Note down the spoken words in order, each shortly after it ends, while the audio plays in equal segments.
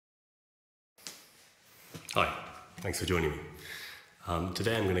Hi, thanks for joining me.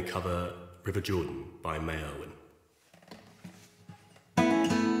 Today I'm going to cover River Jordan by May Erlewine.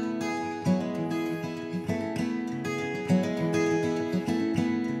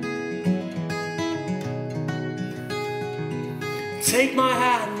 Take my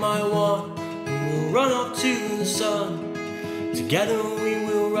hand, my one, and we'll run up to the sun. Together we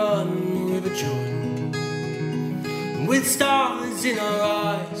will run the River Jordan. And with stars in our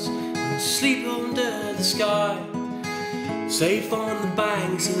eyes, we'll sleep under the sky, safe on the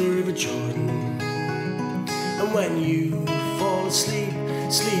banks of the River Jordan. And when you fall asleep,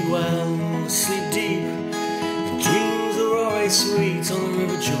 sleep well, sleep deep. The dreams are always sweet on the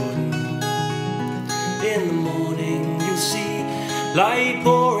River Jordan. In the morning you'll see light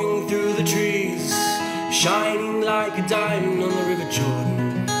pouring through the trees, shining like a diamond on the River Jordan.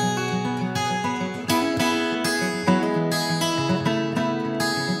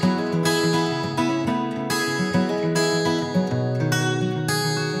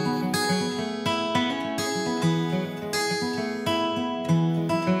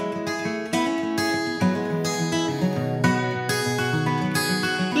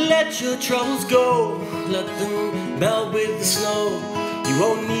 Let your troubles go, let them melt with the snow. You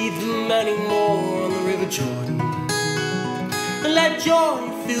won't need them anymore on the River Jordan. And let joy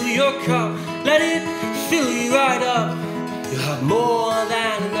fill your cup, let it fill you right up. You'll have more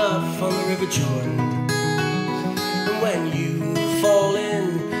than enough on the River Jordan. And when you fall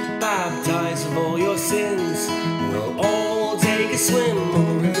in, baptized of all your sins, we'll all take a swim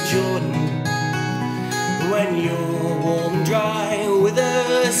on the River Jordan. When you're warm and dry, with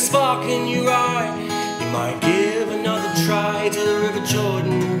a spark in your eye, you might give another try to the River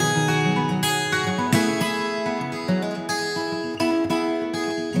Jordan.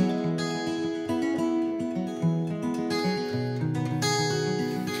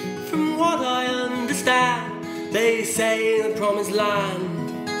 From what I understand, they say the promised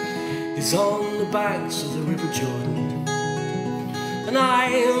land is on the banks of the River Jordan. And I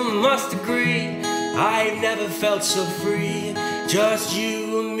must agree, I've never felt so free, just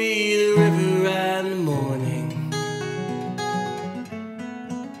you and me, the river and the morning.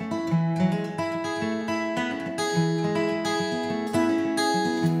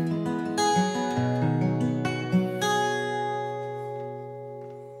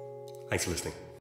 Thanks for listening.